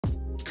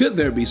Could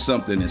there be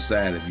something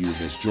inside of you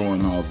that's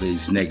drawing all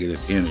these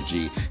negative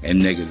energy and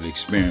negative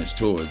experience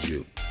towards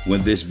you?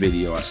 When this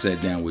video, I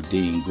sat down with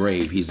Dean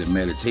Grave. He's a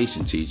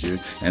meditation teacher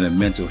and a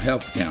mental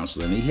health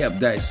counselor, and he helped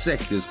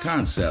dissect this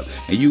concept,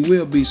 and you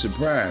will be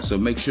surprised, so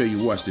make sure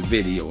you watch the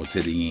video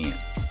until the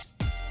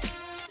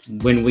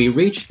end. When we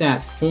reach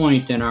that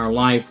point in our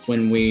life,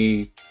 when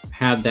we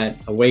have that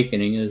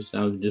awakening, as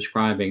I was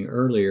describing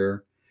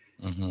earlier,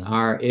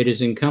 it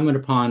is incumbent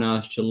upon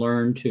us to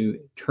learn to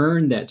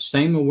turn that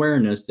same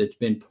awareness that's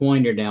been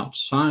pointed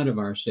outside of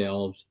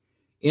ourselves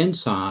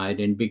inside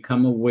and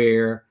become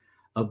aware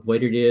of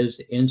what it is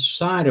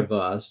inside of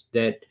us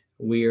that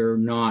we're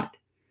not,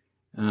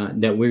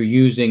 that we're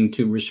using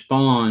to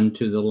respond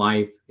to the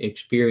life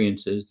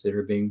experiences that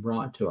are being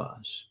brought to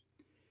us.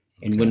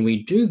 And when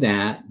we do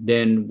that,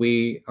 then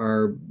we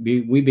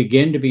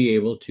begin to be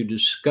able to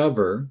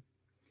discover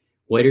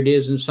what it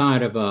is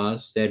inside of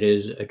us that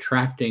is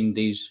attracting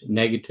these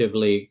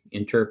negatively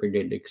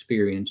interpreted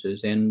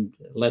experiences and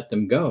let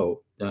them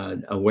go.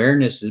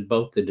 Awareness is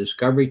both the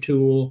discovery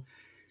tool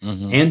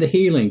and the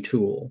healing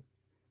tool.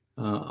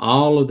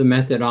 All of the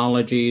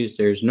methodologies,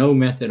 there's no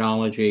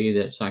methodology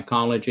that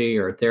psychology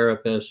or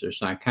therapists or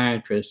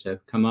psychiatrists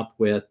have come up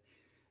with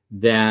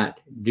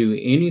that do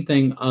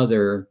anything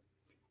other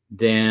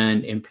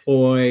than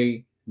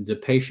employ the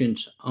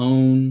patient's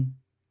own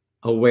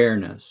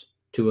awareness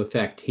to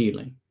affect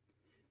healing.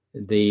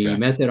 The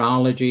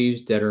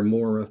methodologies that are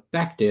more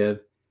effective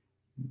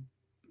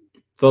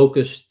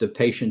focus the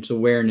patient's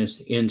awareness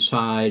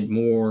inside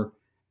more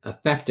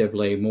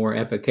effectively, more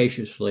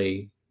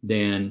efficaciously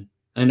than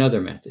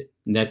another method.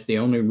 And that's the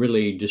only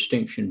really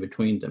distinction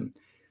between them.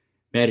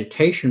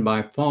 Meditation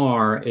by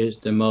far is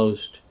the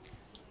most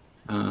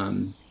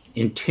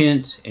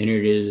intense, and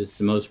it is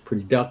the most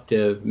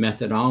productive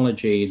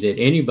methodology that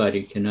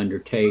anybody can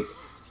undertake.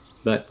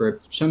 But for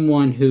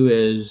someone who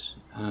is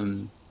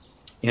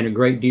in a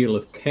great deal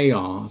of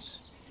chaos,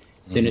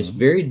 then it's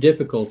very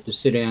difficult to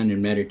sit down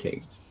and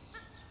meditate.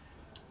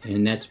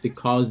 And that's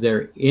because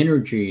their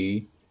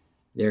energy,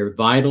 their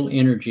vital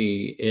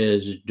energy,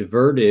 is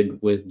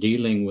diverted with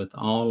dealing with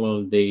all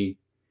of the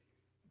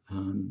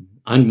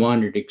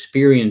unwanted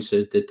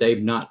experiences that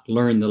they've not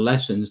learned the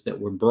lessons that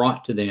were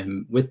brought to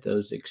them with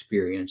those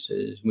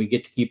experiences. We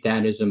get to keep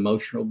that as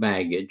emotional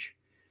baggage,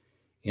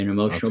 and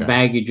emotional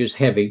baggage is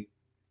heavy.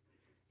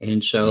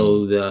 And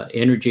so the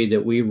energy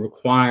that we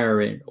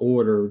require in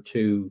order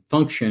to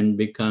function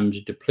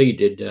becomes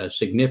depleted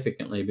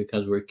significantly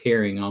because we're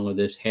carrying all of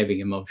this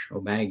heavy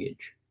emotional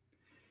baggage.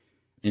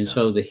 And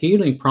so the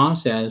healing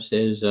process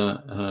is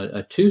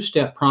a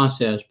two-step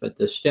process, but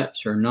the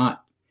steps are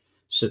not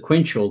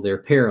sequential, they're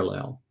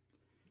parallel.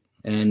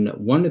 And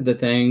one of the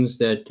things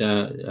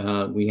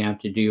that we have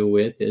to deal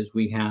with is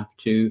we have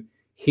to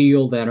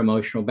heal that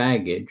emotional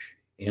baggage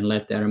and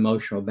let that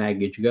emotional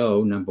baggage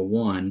go, number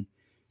one.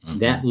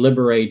 That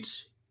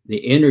liberates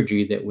the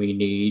energy that we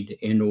need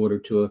in order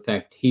to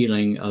affect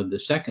healing of the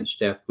second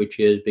step, which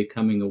is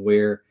becoming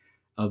aware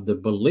of the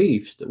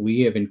beliefs that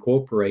we have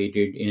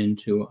incorporated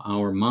into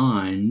our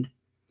mind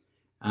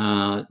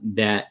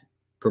that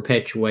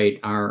perpetuate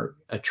our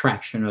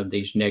attraction of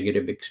these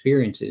negative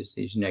experiences,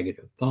 these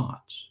negative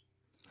thoughts.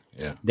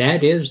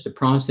 That is the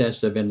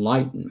process of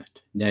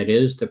enlightenment. That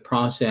is the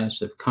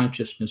process of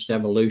consciousness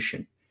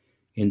evolution.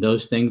 And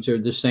those things are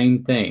the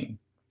same thing.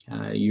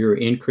 Your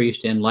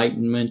increased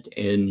enlightenment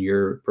and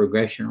your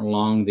progression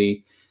along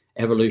the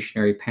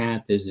evolutionary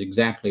path is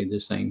exactly the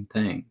same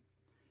thing.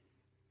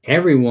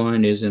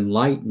 Everyone is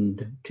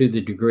enlightened to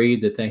the degree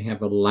that they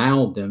have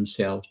allowed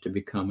themselves to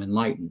become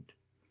enlightened.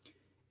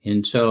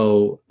 And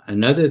so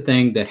another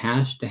thing that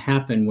has to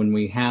happen when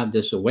we have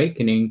this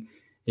awakening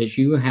is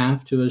you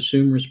have to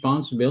assume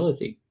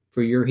responsibility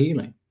for your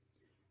healing.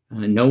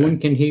 No one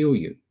can heal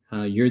you.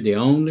 You're the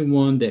only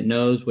one that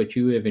knows what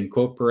you have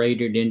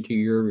incorporated into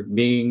your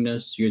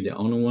beingness. You're the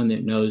only one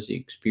that knows the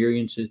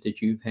experiences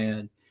that you've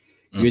had.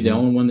 You're the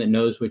only one that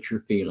knows what you're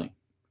feeling.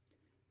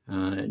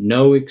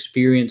 No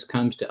experience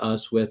comes to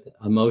us with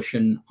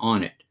emotion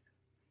on it.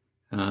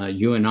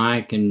 You and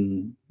I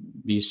can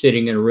be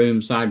sitting in a room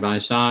side by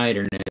side,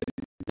 or an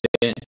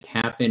event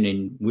happen,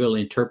 and we'll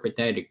interpret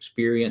that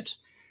experience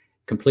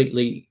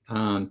completely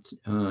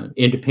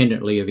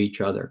independently of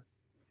each other.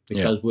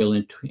 Because we'll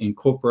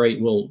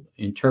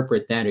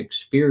interpret that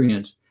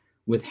experience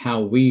with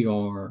how we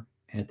are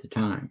at the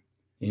time.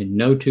 And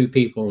no two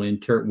people will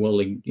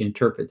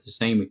interpret the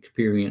same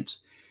experience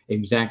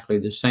exactly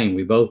the same.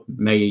 We both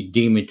may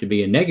deem it to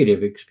be a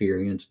negative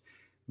experience,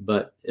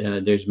 but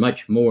there's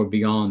much more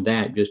beyond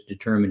that, just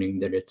determining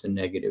that it's a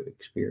negative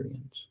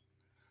experience.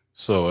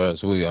 So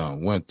as we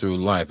went through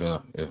life,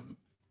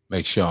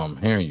 make sure I'm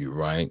hearing you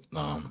right,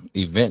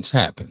 events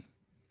happen.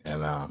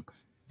 And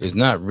it's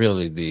not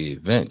really the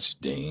events,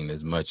 Dean,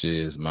 as much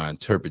as my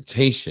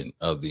interpretation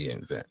of the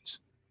events.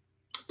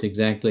 It's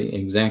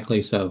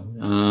exactly so.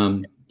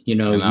 You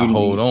know, and I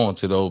hold on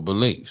to those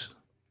beliefs.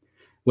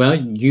 Well,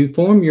 you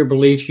form your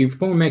beliefs, you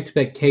form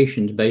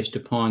expectations based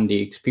upon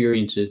the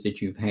experiences that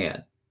you've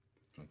had.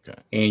 Okay.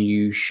 And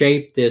you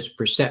shape this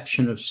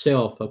perception of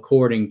self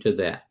according to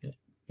that,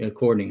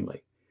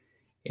 accordingly.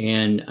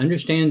 And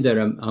understand that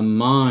a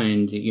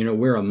mind, you know,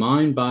 we're a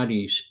mind,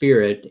 body,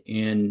 spirit,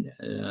 and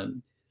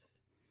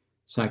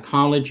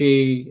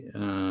psychology,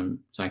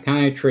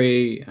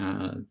 psychiatry,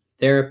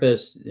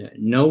 therapists,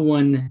 no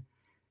one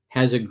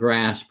has a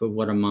grasp of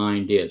what a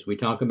mind is. We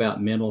talk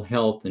about mental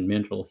health and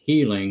mental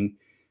healing,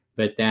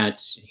 but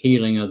that's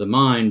healing of the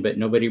mind, but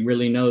nobody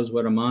really knows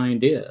what a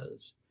mind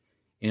is.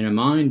 And a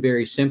mind,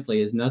 very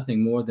simply, is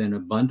nothing more than a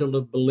bundle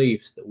of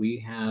beliefs that we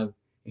have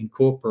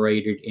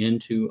incorporated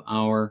into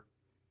our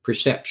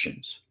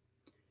perceptions.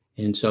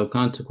 And so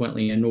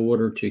consequently, in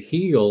order to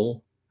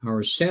heal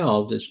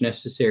ourselves, it's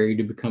necessary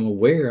to become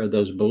aware of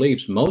those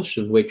beliefs, most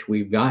of which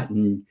we've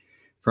gotten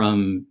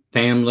from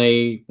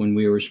family when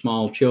we were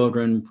small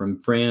children,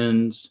 from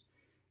friends,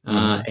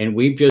 and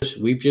we've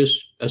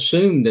just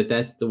assumed that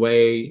that's the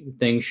way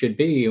things should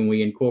be, and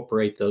we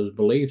incorporate those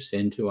beliefs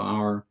into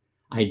our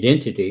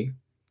identity.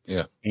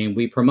 Yeah. And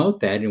we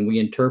promote that, and we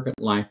interpret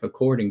life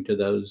according to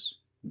those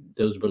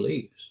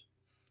beliefs.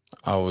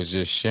 I was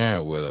just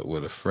sharing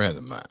with a friend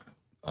of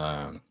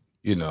mine.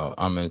 You know,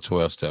 I'm in a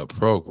 12-step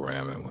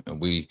program,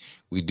 and we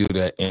do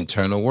that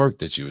internal work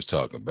that you was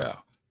talking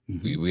about.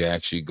 We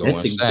actually go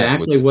That's inside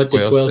with exactly the what the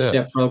 12 12-step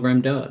steps.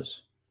 program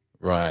does.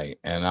 Right.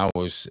 And I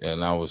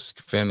was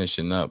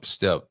finishing up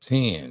step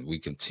 10. We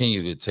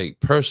continue to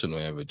take personal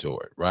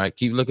inventory, right?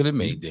 Keep looking at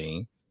me,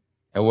 Dean.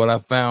 And what I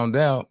found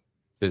out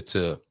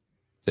to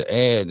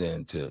add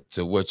into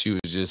to what you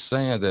was just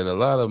saying, that a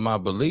lot of my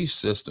belief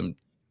system,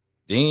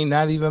 Dean,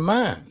 not even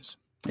mine.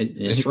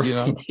 It's right. You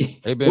know,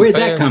 they've been Where'd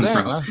that passed come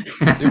down.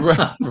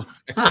 from?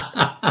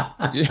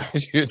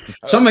 You know?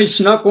 Somebody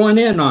snuck one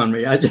in on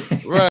me.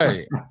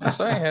 Right.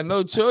 So I ain't had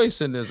no choice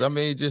in this. I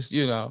mean, just,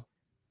 you know,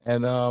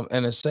 and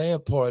the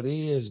sad part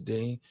is,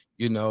 Dean,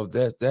 you know,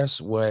 that's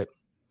what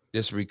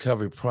this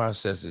recovery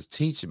process is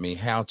teaching me,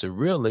 how to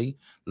really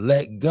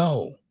let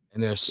go.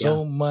 And there's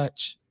so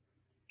much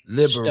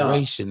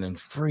liberation and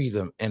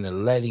freedom in the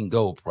letting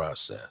go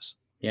process.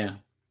 Yeah.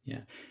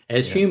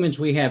 As humans,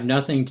 we have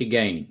nothing to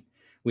gain.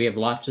 We have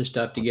lots of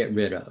stuff to get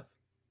rid of.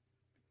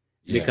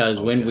 Because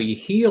when we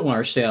heal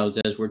ourselves,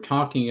 as we're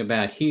talking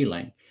about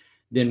healing,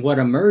 then what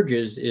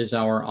emerges is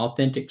our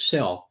authentic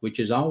self, which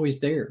is always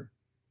there.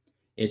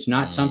 It's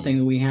not something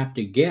that we have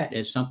to get.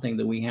 It's something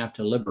that we have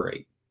to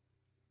liberate.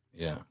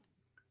 Yeah.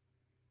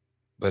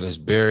 But it's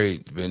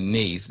buried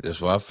beneath, that's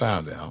what I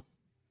found out,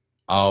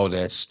 all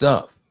that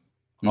stuff,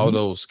 all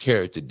those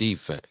character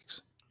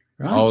defects,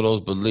 all those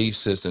belief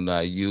systems that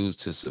I use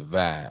to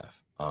survive.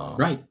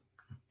 Right.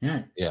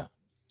 Yeah.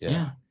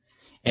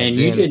 And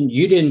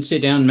you didn't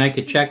sit down and make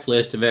a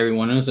checklist of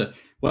everyone else.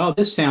 Well,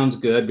 this sounds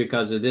good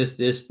because of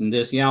this, and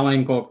this. Yeah, I'll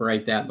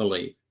incorporate that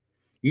belief.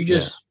 You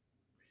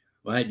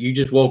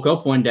just woke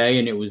up one day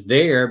and it was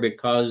there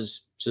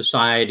because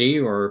society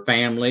or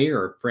family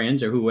or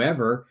friends or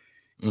whoever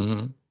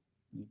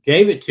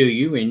gave it to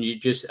you, and you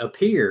just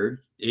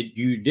appeared.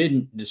 You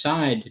didn't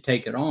decide to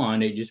take it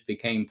on. It just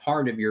became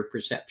part of your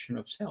perception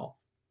of self.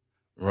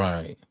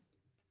 Right.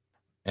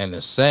 And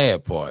the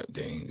sad part,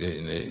 Dean,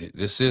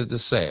 this is the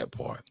sad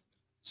part.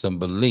 Some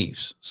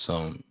beliefs,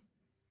 some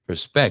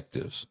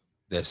perspectives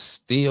that's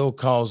still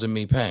causing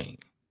me pain.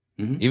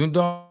 Even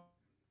though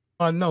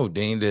I know,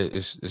 Dean, that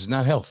it's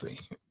not healthy.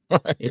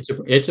 Right?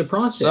 It's a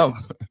process.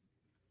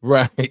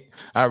 Right.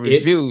 I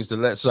refuse to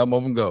let some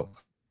of them go.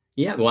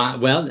 Yeah,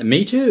 well,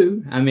 me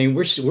too. I mean,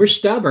 we're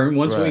stubborn.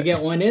 Once we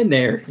get one in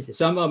there,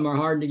 some of them are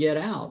hard to get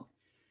out.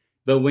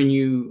 But when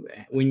you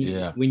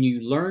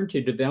learn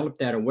to develop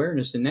that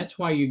awareness, and that's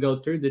why you go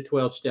through the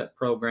 12-step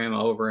program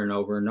over and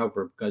over and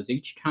over, because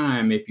each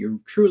time, if you're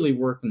truly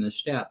working the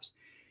steps,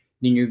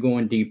 then you're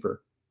going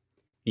deeper.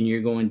 And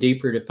you're going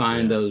deeper to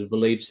find those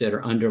beliefs that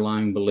are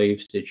underlying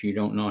beliefs that you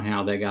don't know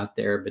how they got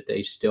there, but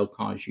they still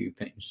cause you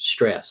pain,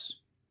 stress,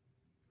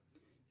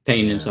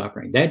 pain and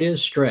suffering. That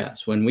is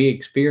stress. When we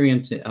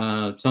experience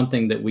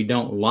something that we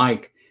don't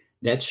like,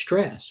 that's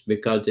stress,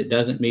 because it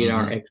doesn't meet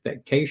our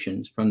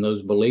expectations from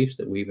those beliefs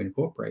that we've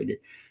incorporated.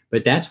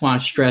 But that's why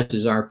stress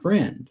is our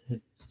friend.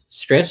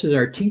 Stress is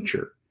our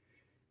teacher.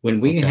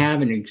 When we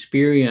have an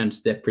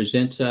experience that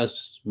presents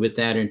us with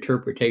that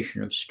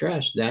interpretation of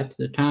stress, that's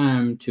the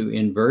time to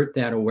invert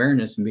that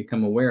awareness and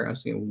become aware of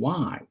saying,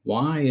 why?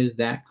 Why is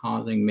that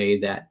causing me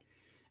that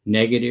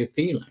negative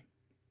feeling?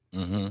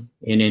 And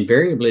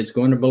invariably, it's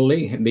going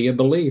to be a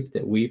belief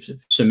that we've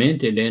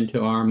cemented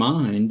into our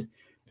mind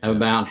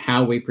about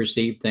how we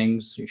perceive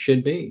things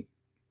should be.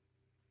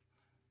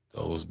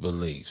 Those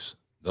beliefs.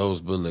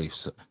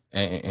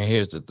 And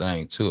here's the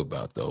thing, too,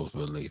 about those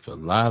beliefs. A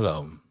lot of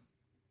them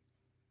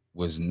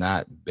was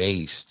not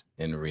based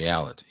in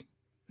reality.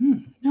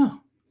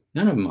 No,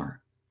 none of them are.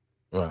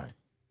 Right.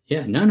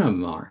 Yeah, none of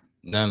them are.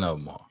 None of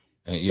them are.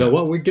 And, but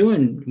what we're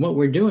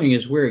doing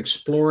is we're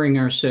exploring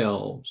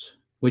ourselves,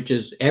 which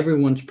is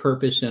everyone's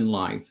purpose in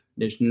life.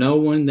 There's no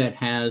one that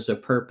has a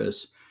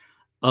purpose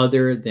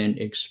other than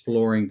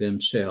exploring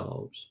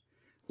themselves.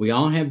 We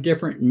all have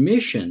different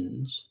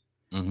missions,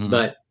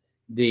 but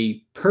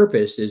the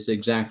purpose is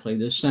exactly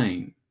the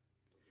same.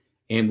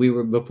 And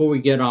before we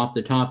get off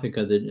the topic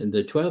of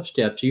the 12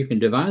 steps, you can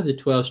divide the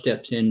 12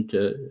 steps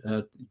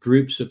into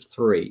groups of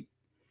 3.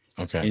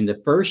 Okay. And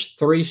the first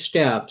 3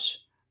 steps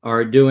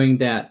are doing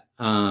that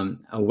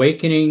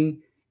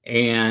awakening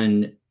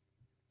and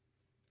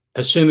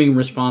assuming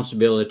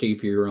responsibility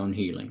for your own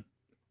healing.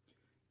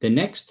 The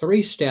next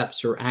 3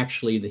 steps are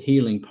actually the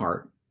healing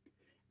part.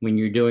 When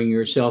you're doing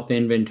your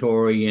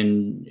self-inventory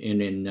and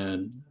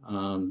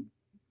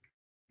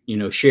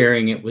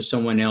sharing it with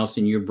someone else,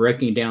 and you're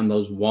breaking down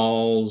those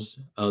walls,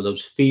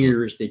 those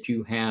fears that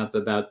you have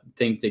about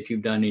things that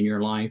you've done in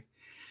your life.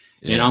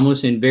 Yeah. And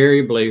almost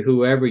invariably,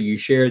 whoever you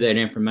share that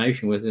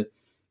information with,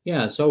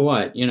 yeah, so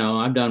what?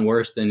 I've done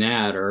worse than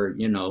that, or,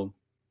 no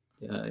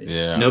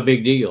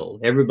big deal.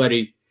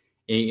 Everybody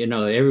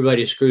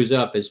screws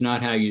up. It's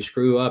not how you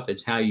screw up,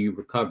 it's how you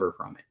recover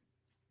from it.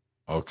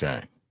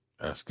 Okay.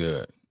 That's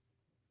good.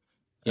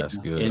 That's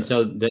good. And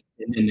so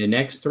in the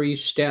next 3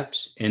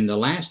 steps, and the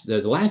last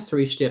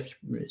 3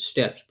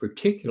 steps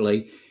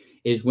particularly,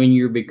 is when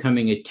you're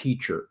becoming a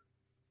teacher.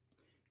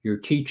 You're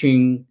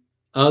teaching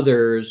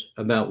others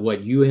about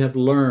what you have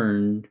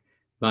learned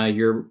by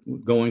your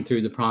going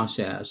through the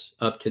process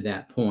up to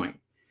that point.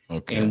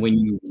 Okay. And when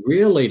you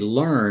really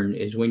learn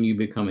is when you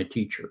become a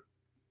teacher,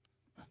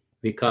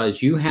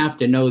 because you have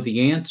to know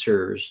the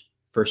answers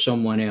for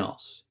someone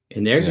else,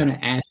 and they're going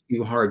to ask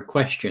you hard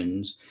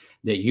questions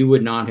that you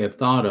would not have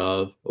thought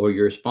of, or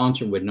your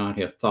sponsor would not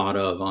have thought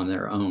of on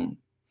their own.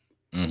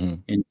 Mm-hmm.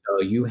 And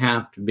so you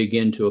have to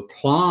begin to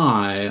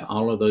apply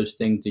all of those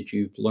things that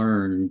you've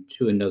learned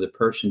to another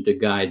person to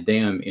guide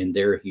them in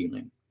their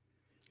healing.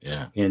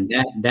 Yeah. And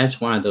that's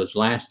why those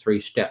last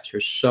 3 steps are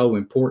so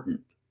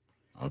important,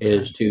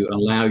 is to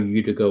allow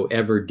you to go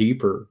ever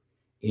deeper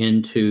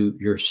into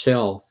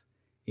yourself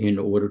in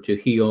order to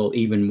heal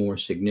even more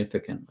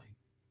significantly.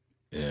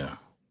 Yeah.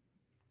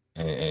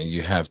 And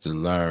you have to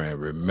learn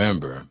and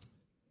remember,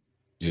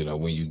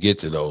 when you get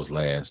to those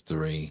last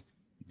 3,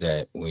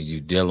 that when you're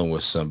dealing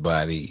with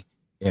somebody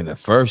in the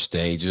first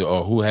stage,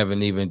 or who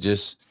haven't even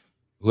started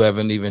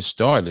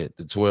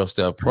the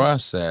 12-step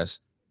process,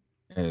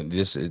 and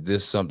this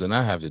is something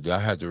I have to do. I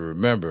have to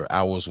remember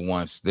I was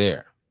once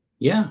there.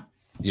 Yeah.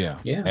 Yeah.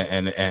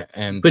 Yeah.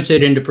 And puts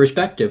it into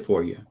perspective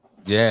for you.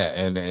 Yeah,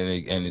 and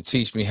it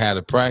teach me how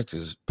to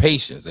practice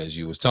patience, as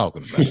you was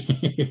talking about.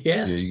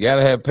 Yes. You got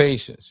to have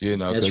patience,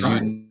 because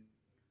right. you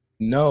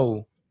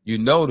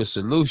know the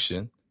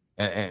solution,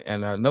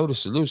 and I know the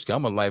solution. 'Cause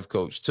I'm a life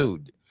coach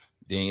too,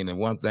 Dean. And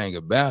one thing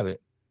about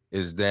it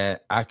is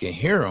that I can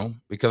hear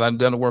them because I've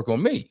done the work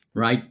on me.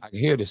 Right. I can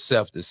hear the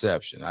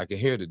self-deception. I can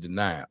hear the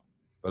denial,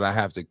 but I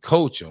have to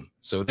coach them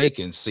so they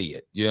can see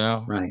it.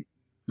 Right.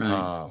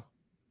 Right.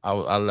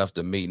 I left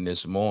a meeting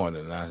this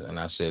morning, and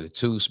I said the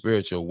 2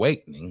 spiritual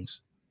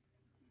awakenings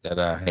that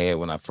I had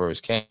when I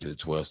first came to the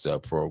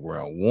 12-step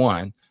program.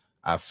 One,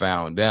 I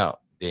found out,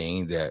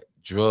 Dean, that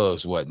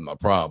drugs wasn't my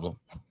problem.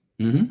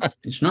 Mm-hmm.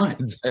 It's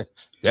not.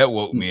 That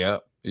woke me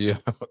up. Yeah.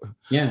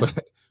 Yeah.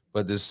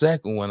 But the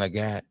second one I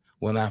got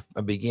when I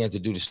began to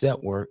do the step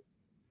work,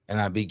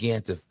 and I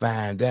began to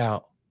find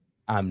out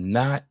I'm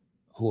not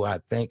who I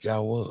think I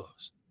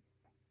was.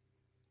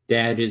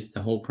 That is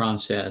the whole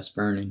process,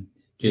 Vernon.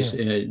 Just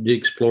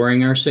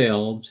exploring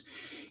ourselves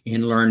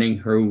and learning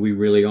who we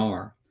really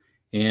are.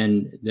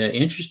 And the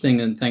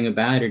interesting thing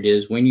about it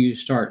is when you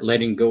start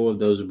letting go of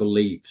those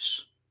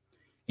beliefs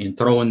and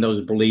throwing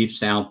those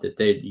beliefs out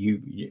that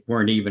you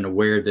weren't even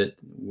aware that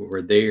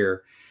were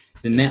there,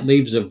 then that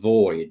leaves a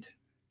void.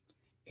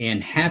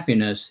 And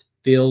happiness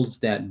fills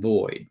that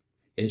void.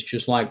 It's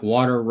just like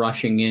water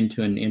rushing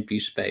into an empty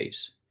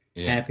space.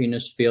 Yeah.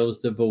 Happiness fills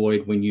the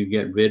void when you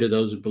get rid of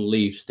those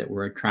beliefs that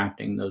were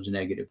attracting those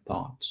negative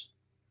thoughts.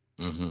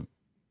 Mm-hmm.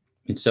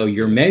 And so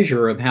your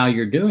measure of how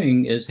you're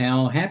doing is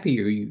how happy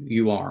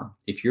you are.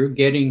 If you're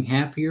getting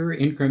happier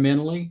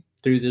incrementally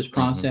through this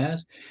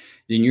process,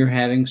 then you're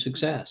having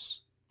success.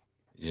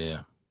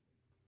 Yeah.